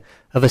idea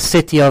of a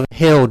city of a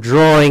hill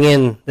drawing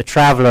in the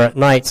traveler at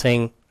night,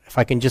 saying, if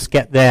I can just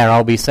get there,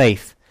 I'll be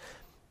safe.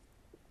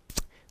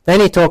 Then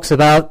he talks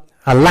about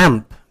a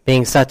lamp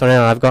being set on it.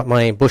 I've got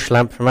my bush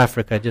lamp from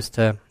Africa just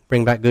to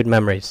bring back good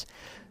memories.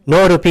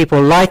 Nor do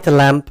people light a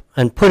lamp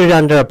and put it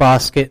under a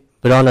basket,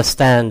 but on a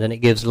stand, and it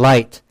gives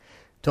light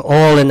to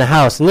all in the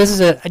house. And this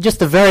is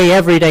just a very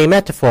everyday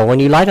metaphor. When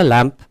you light a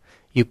lamp,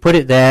 you put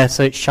it there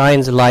so it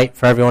shines a light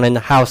for everyone in the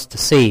house to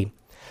see.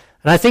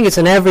 And I think it's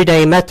an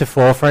everyday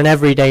metaphor for an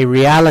everyday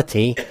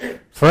reality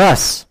for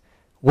us.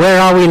 Where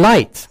are we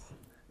light?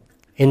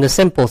 In the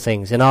simple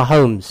things, in our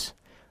homes.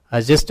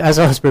 As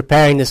I was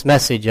preparing this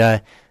message,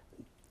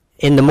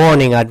 in the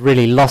morning I'd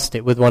really lost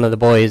it with one of the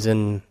boys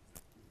and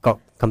got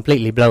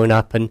completely blown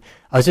up. And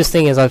I was just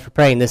thinking as I was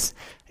preparing this,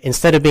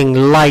 instead of being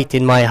light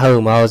in my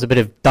home, I was a bit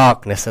of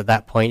darkness at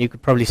that point. You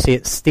could probably see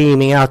it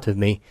steaming out of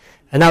me.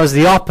 And that was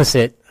the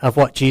opposite of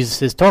what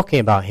Jesus is talking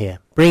about here.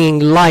 Bringing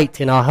light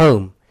in our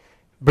home.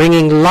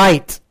 bringing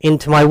light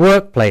into my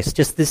workplace,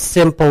 just this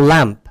simple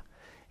lamp.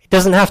 It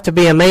doesn't have to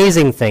be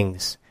amazing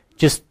things,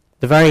 just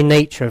the very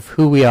nature of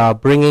who we are,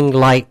 bringing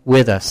light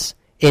with us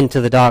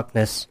into the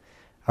darkness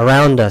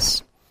around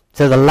us.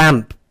 So the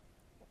lamp.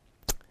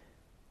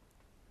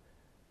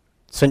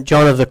 St.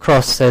 John of the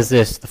Cross says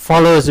this: the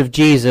followers of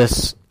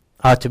Jesus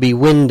are to be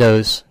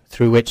windows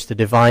through which the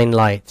divine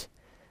light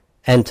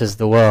enters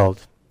the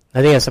world.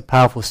 I think that's a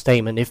powerful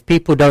statement. If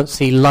people don't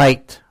see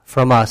light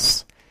from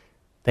us,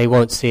 they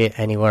won't see it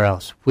anywhere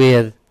else.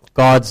 We're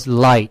God's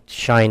light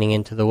shining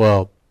into the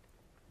world.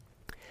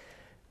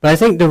 But I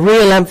think the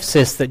real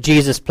emphasis that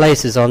Jesus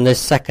places on this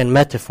second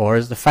metaphor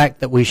is the fact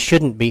that we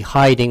shouldn't be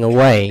hiding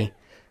away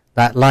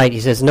that light.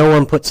 He says no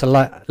one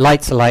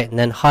lights a light and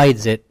then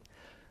hides it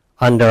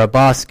under a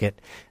basket.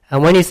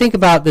 And when you think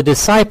about the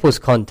disciples'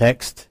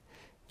 context,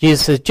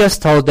 Jesus has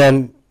just told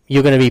them,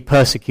 you're going to be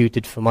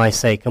persecuted for my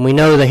sake. And we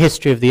know the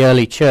history of the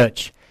early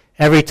church.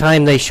 Every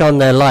time they shone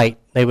their light,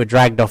 they were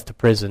dragged off to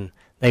prison.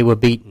 They were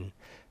beaten.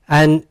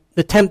 And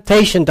the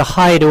temptation to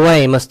hide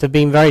away must have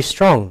been very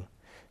strong.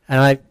 And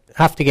I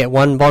have to get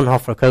one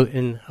Bonhoeffer quote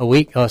in a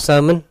week, or a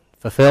sermon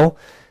for Phil.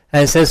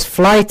 And it says,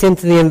 flight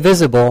into the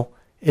invisible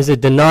is a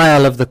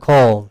denial of the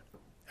call.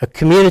 A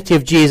community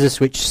of Jesus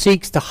which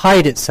seeks to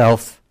hide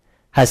itself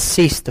has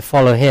ceased to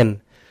follow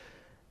him.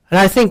 And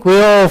I think we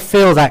all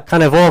feel that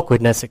kind of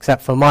awkwardness,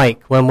 except for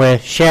Mike, when we're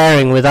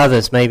sharing with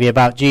others maybe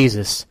about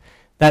Jesus.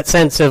 That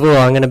sense of, oh,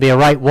 I'm going to be a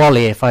right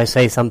Wally if I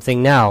say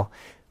something now.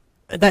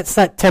 That's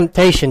that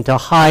temptation to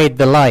hide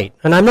the light.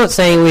 And I'm not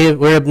saying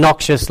we're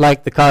obnoxious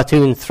like the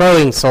cartoon,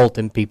 throwing salt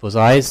in people's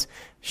eyes,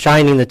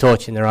 shining the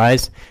torch in their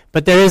eyes,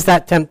 but there is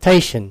that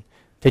temptation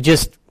to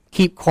just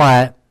keep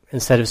quiet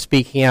instead of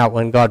speaking out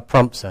when God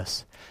prompts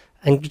us.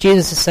 And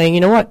Jesus is saying,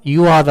 you know what?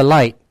 You are the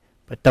light,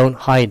 but don't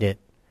hide it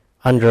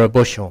under a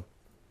bushel.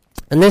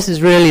 And this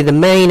is really the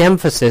main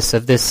emphasis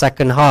of this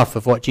second half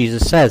of what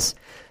Jesus says.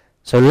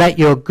 So let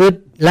your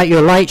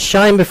light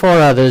shine before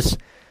others,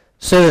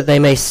 so that they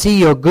may see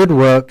your good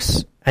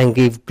works and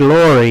give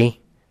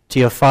glory to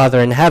your Father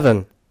in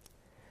heaven.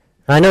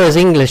 I know as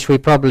English we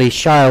probably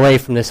shy away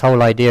from this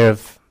whole idea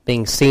of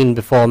being seen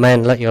before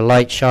men, let your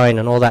light shine,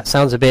 and all that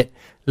sounds a bit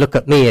look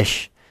at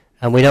me-ish,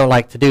 and we don't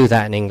like to do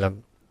that in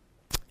England.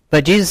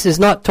 But Jesus is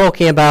not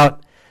talking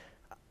about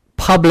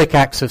public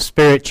acts of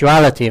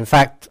spirituality. In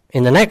fact,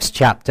 in the next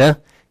chapter,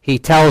 he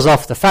tells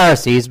off the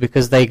Pharisees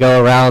because they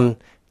go around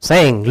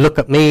saying, look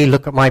at me,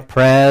 look at my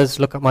prayers,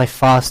 look at my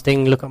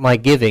fasting, look at my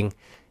giving.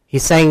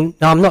 He's saying,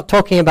 no, I'm not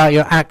talking about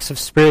your acts of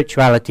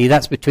spirituality.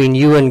 That's between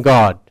you and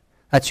God.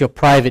 That's your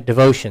private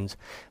devotions.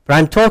 But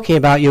I'm talking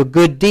about your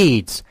good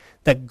deeds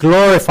that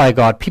glorify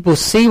God. People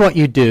see what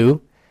you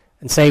do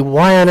and say,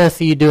 why on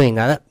earth are you doing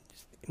that?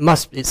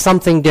 It's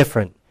something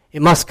different.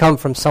 It must come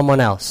from someone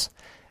else.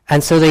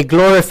 And so they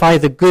glorify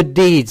the good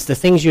deeds, the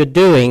things you're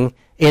doing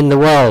in the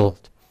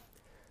world.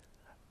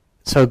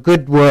 So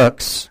good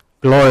works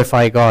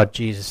glorify God,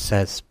 Jesus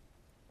says.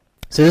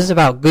 So this is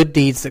about good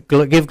deeds that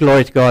give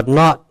glory to God,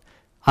 not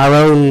our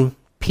own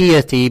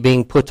piety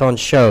being put on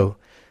show.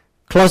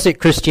 Closet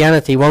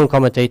Christianity, one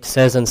commentator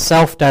says, and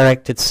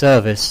self-directed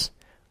service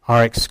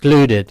are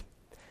excluded.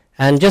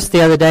 And just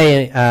the other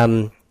day,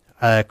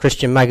 a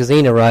Christian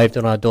magazine arrived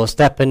on our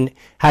doorstep and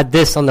had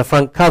this on the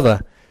front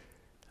cover: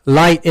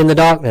 Light in the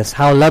Darkness,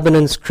 How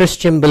Lebanon's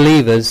Christian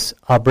Believers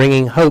Are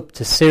Bringing Hope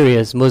to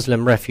Syria's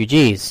Muslim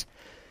Refugees.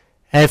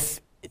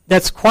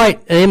 That's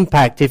quite an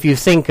impact if you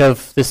think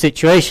of the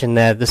situation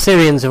there. The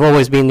Syrians have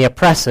always been the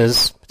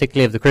oppressors,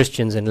 particularly of the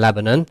Christians in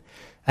Lebanon,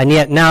 and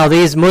yet now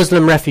these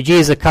Muslim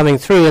refugees are coming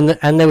through,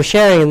 and they were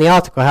sharing in the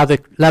article how the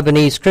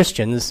Lebanese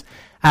Christians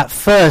at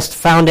first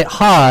found it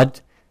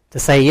hard to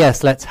say,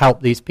 yes, let's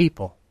help these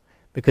people,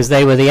 because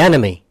they were the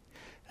enemy.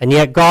 And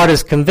yet God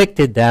has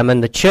convicted them,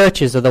 and the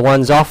churches are the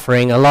ones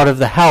offering a lot of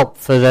the help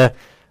for the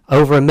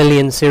over 1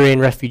 million Syrian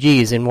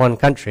refugees in one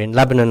country. And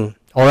Lebanon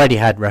already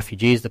had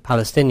refugees, the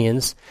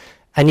Palestinians,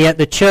 and yet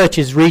the church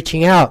is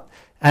reaching out,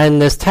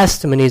 and there's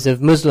testimonies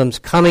of Muslims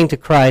coming to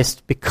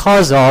Christ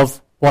because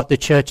of what the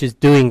church is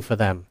doing for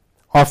them,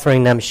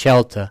 offering them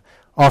shelter,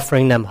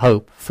 offering them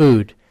hope,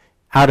 food,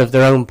 out of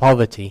their own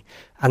poverty.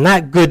 And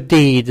that good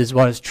deed is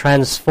what has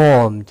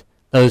transformed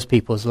those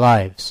people's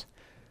lives.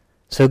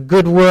 So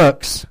good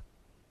works,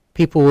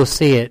 people will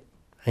see it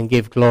and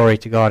give glory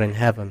to God in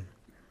heaven.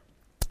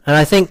 And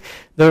I think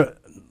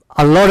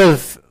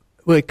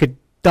we could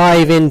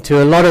dive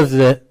into a lot of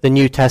the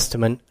New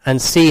Testament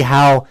and see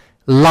how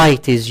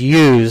light is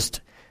used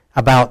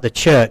about the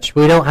church.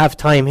 We don't have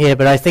time here,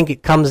 but I think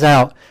it comes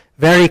out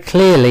very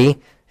clearly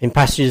in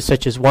passages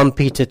such as 1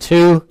 Peter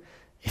 2,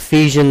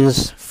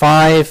 Ephesians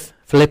 5,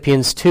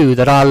 Philippians 2,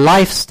 that our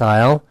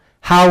lifestyle,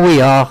 how we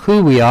are,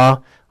 who we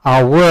are,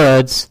 our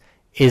words,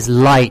 is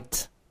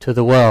light to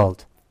the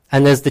world.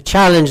 And there's the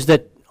challenge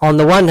that on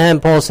the one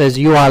hand Paul says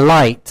you are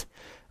light,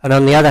 and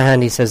on the other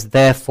hand he says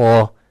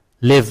therefore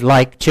live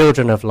like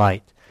children of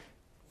light.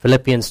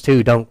 Philippians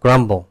 2, don't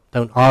grumble,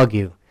 don't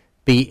argue,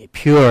 be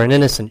pure and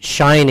innocent,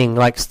 shining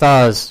like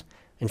stars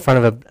in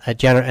front of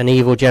an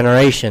evil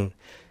generation.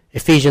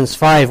 Ephesians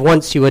 5,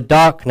 once you were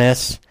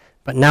darkness,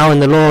 but now in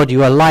the Lord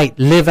you are light.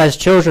 Live as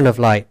children of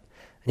light.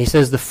 And he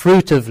says the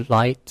fruit of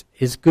light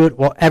is good,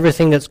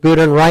 everything that's good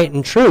and right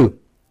and true.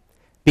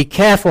 Be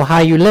careful how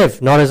you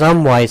live, not as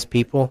unwise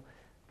people,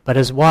 but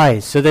as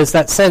wise. So there's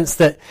that sense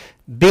that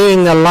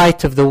being the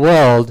light of the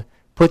world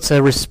puts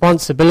a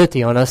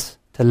responsibility on us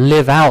to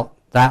live out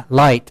that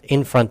light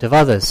in front of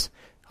others,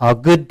 our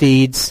good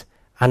deeds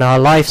and our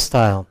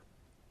lifestyle.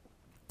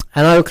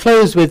 And I'll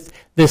close with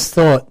this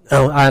thought,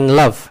 and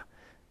love.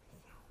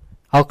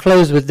 I'll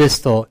close with this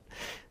thought.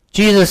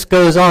 Jesus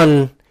goes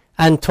on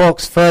and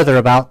talks further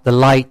about the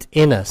light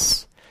in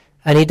us.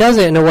 And he does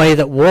it in a way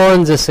that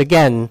warns us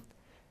again,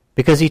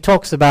 because he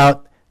talks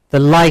about the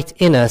light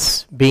in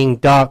us being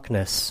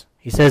darkness.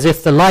 He says,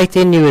 if the light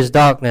in you is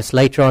darkness,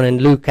 later on in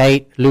Luke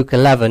 8, Luke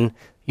 11,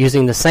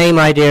 using the same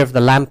idea of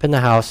the lamp in the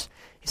house,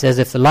 he says,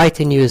 if the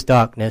light in you is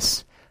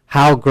darkness,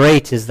 how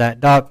great is that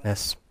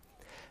darkness?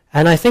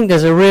 And I think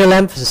there's a real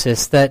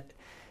emphasis that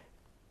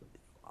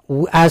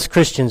as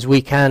Christians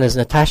we can, as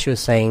Natasha was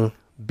saying,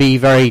 be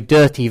very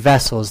dirty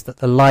vessels that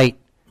the light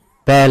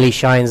barely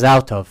shines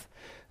out of.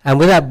 And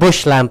with that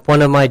bush lamp,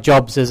 one of my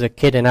jobs as a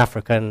kid in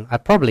Africa, and I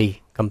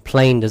probably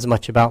complained as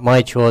much about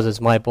my chores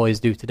as my boys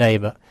do today,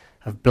 but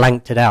I've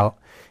blanked it out,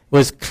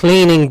 was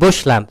cleaning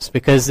bush lamps,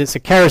 because it's a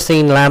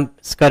kerosene lamp,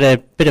 it's got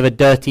a bit of a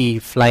dirty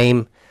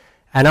flame,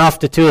 and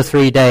after 2 or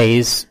 3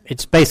 days,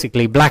 it's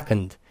basically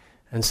blackened.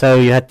 And so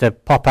you had to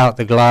pop out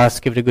the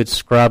glass, give it a good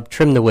scrub,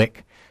 trim the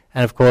wick,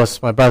 and of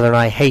course my brother and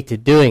I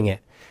hated doing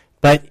it.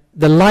 But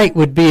the light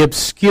would be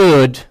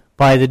obscured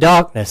by the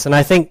darkness, and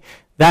I think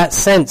that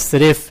sense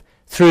that if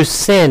through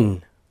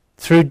sin,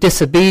 through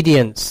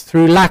disobedience,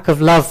 through lack of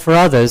love for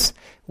others,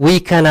 we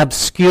can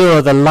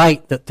obscure the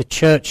light that the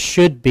church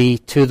should be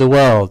to the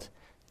world,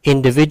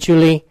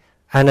 individually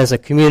and as a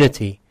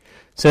community.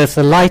 So if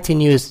the light in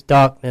you is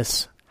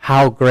darkness,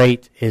 how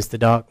great is the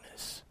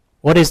darkness?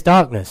 What is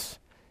darkness?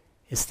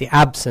 It's the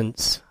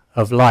absence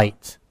of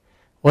light.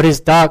 What is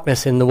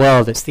darkness in the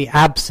world? It's the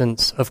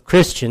absence of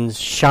Christians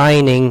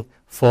shining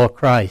for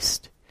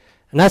Christ.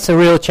 And that's a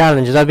real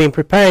challenge. As I've been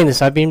preparing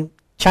this, I've been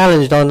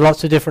challenged on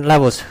lots of different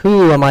levels.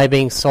 Who am I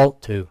being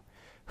salt to?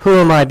 Who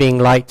am I being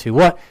light to?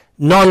 What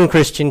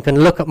non-Christian can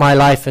look at my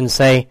life and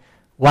say,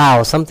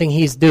 wow, something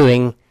he's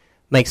doing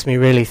makes me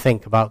really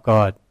think about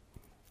God?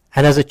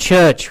 And as a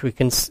church, we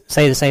can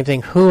say the same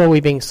thing. Who are we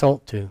being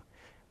salt to?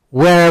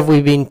 Where have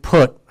we been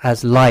put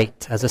as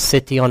light, as a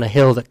city on a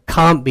hill that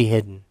can't be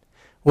hidden?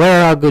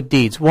 Where are our good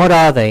deeds? What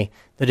are they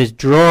that is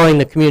drawing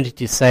the community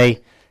to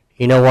say,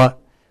 you know what,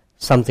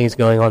 something's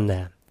going on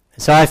there?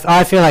 So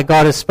I feel like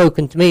God has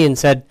spoken to me and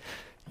said,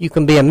 you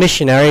can be a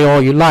missionary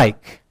all you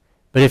like,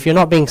 but if you're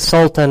not being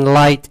salt and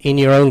light in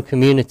your own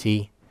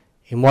community,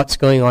 in what's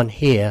going on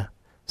here,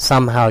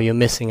 somehow you're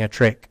missing a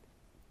trick.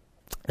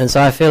 And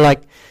so I feel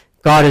like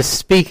God is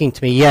speaking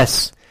to me,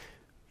 yes,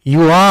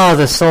 you are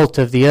the salt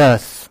of the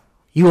earth.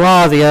 You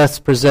are the earth's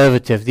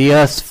preservative, the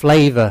earth's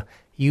flavor.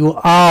 You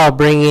are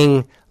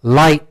bringing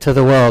light to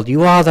the world.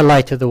 You are the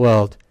light of the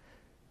world.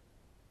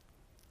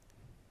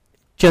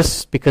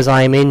 Just because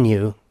I am in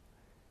you,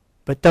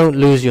 but don't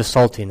lose your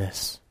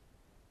saltiness.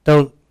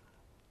 Don't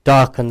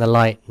darken the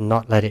light and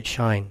not let it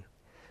shine.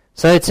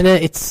 So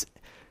it's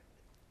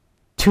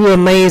two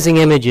amazing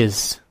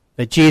images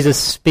that Jesus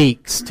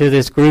speaks to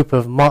this group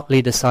of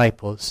motley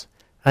disciples,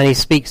 and he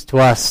speaks to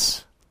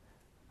us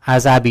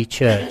as Abbey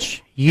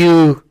Church.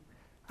 You,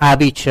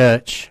 Abbey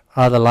Church,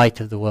 are the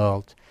light of the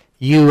world.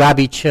 You,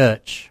 Abbey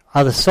Church,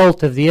 are the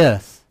salt of the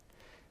earth.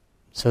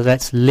 So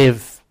let's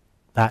live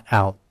that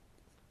out.